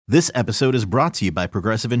This episode is brought to you by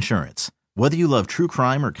Progressive Insurance. Whether you love true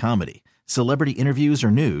crime or comedy, celebrity interviews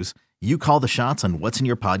or news, you call the shots on what's in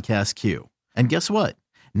your podcast queue. And guess what?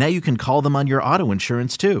 Now you can call them on your auto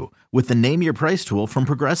insurance too with the Name Your Price tool from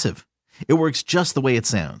Progressive. It works just the way it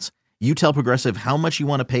sounds. You tell Progressive how much you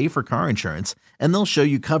want to pay for car insurance, and they'll show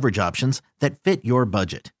you coverage options that fit your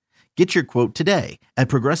budget. Get your quote today at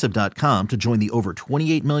Progressive.com to join the over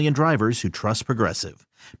 28 million drivers who trust Progressive.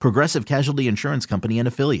 Progressive Casualty Insurance Company and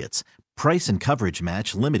Affiliates. Price and coverage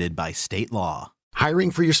match limited by state law. Hiring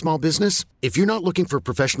for your small business? If you're not looking for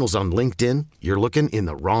professionals on LinkedIn, you're looking in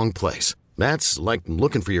the wrong place. That's like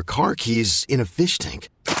looking for your car keys in a fish tank.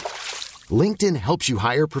 LinkedIn helps you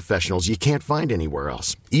hire professionals you can't find anywhere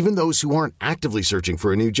else, even those who aren't actively searching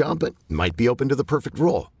for a new job but might be open to the perfect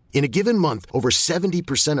role. In a given month, over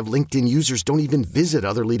 70% of LinkedIn users don't even visit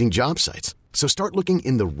other leading job sites. So start looking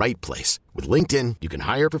in the right place. With LinkedIn, you can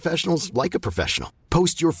hire professionals like a professional.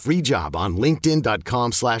 Post your free job on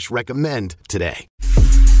linkedin.com/recommend today.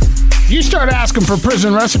 You start asking for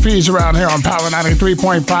prison recipes around here on Power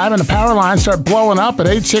 93.5, and the power lines start blowing up at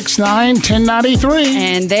 869-1093.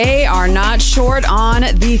 And they are not short on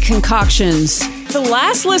the concoctions. The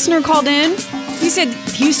last listener called in. He said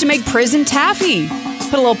he used to make prison taffy.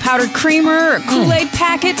 Put a little powdered creamer or Kool-Aid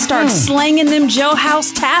packet, start slanging them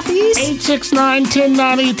jailhouse taffies.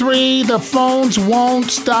 869-1093. The phones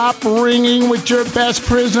won't stop ringing with your best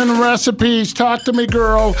prison recipes. Talk to me,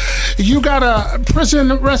 girl. You got a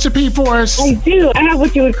prison recipe for us? I do. I have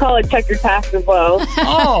what you would call a checker pass as well.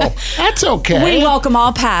 Oh, that's okay. We welcome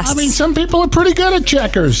all passes. I mean, some people are pretty good at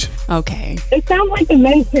checkers. Okay. It sounds like the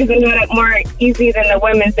men's prison got it more easy than the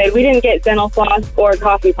women's did. We didn't get dental floss or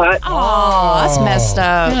coffee pot. Oh, that's messed up.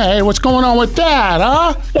 Hey, what's going on with that,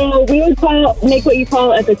 huh? So we would make what you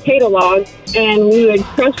call a potato log, and we would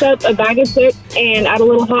crush up a bag of chips and add a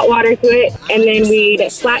little hot water to it, and then we'd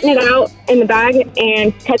flatten it out in the bag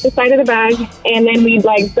and cut the side of the bag, and then we'd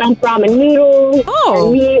dump ramen noodles, our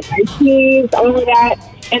meat, our cheese, all of that.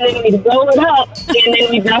 And then we'd roll it up, and then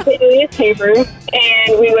we'd wrap it in newspaper,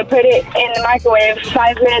 and we would put it in the microwave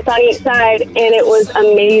 5 minutes on each side, and it was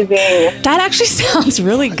amazing. That actually sounds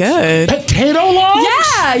really good. Potato logs?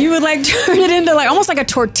 Yeah, you would turn it into almost like a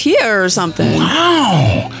tortilla or something.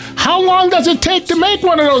 Wow. How long does it take to make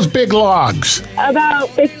one of those big logs?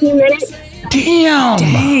 About 15 minutes. Damn.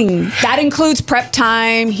 Dang. That includes prep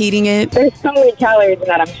time, heating it. There's so many calories in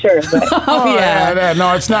that, I'm sure. But. Yeah.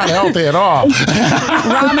 No, it's not healthy at all.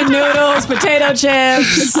 Ramen noodles, potato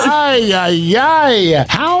chips. Ay, ay, ay.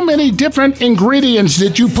 How many different ingredients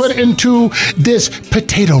did you put into this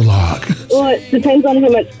potato log? Well, it depends on how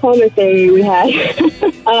much commissary we had.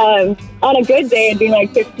 On a good day, it'd be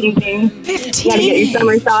 15 things. 15? You gotta get your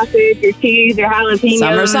summer sausage, your cheese, your jalapeno.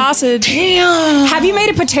 Summer sausage. Damn. Have you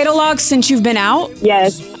made a potato log since you've been out?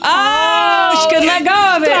 Yes. Oh, she couldn't let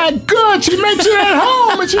go of it. That good. She makes it at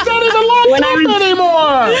home, and she's not even locked up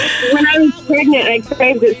anymore. When I was pregnant, I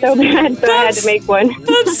craved it so bad, so I had to make one.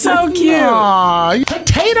 That's so cute. Aww,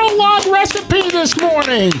 potato log recipe this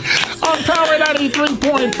morning on Power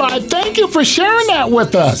 93.5. Thank you for sharing that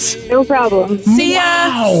with us. No problem. See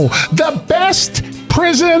ya. Wow, the best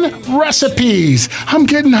prison recipes. I'm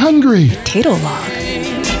getting hungry. Potato log.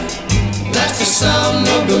 That's the sound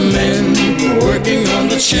of the men working on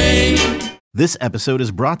the chain. This episode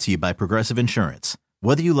is brought to you by Progressive Insurance.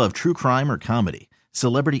 Whether you love true crime or comedy,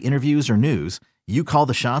 celebrity interviews or news, you call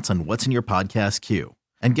the shots on what's in your podcast queue.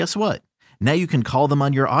 And guess what? Now you can call them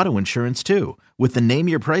on your auto insurance too with the Name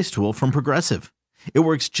Your Price tool from Progressive. It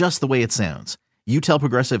works just the way it sounds. You tell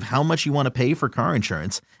Progressive how much you want to pay for car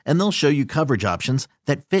insurance, and they'll show you coverage options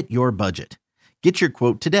that fit your budget. Get your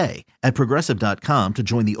quote today at Progressive.com to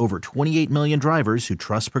join the over 28 million drivers who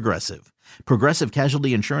trust Progressive. Progressive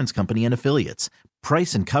Casualty Insurance Company and Affiliates.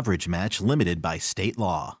 Price and coverage match limited by state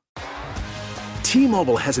law.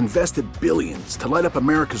 T-Mobile has invested billions to light up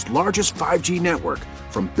America's largest 5G network,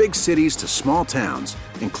 from big cities to small towns,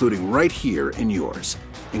 including right here in yours.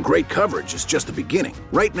 And great coverage is just the beginning.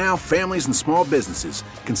 Right now, families and small businesses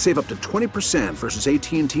can save up to 20% versus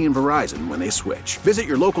AT&T and Verizon when they switch. Visit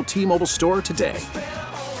your local T-Mobile store today.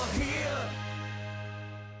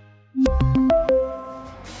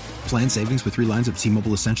 Plan savings with 3 lines of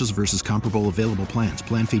T-Mobile Essentials versus comparable available plans.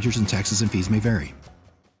 Plan features and taxes and fees may vary.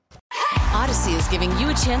 Odyssey is giving you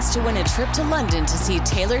a chance to win a trip to London to see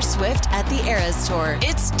Taylor Swift at the Eras Tour.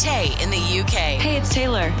 It's Tay in the UK. Hey, it's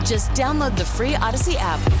Taylor. Just download the free Odyssey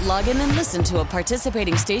app, log in and listen to a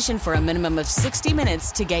participating station for a minimum of 60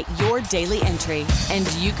 minutes to get your daily entry. And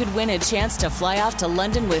you could win a chance to fly off to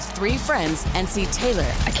London with 3 friends and see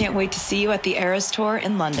Taylor. I can't wait to see you at the Eras Tour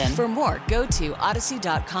in London. For more, go to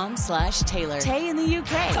odyssey.com/Taylor. Tay in the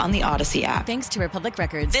UK. It's on the Odyssey app. Thanks to Republic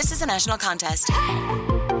Records. This is a national contest.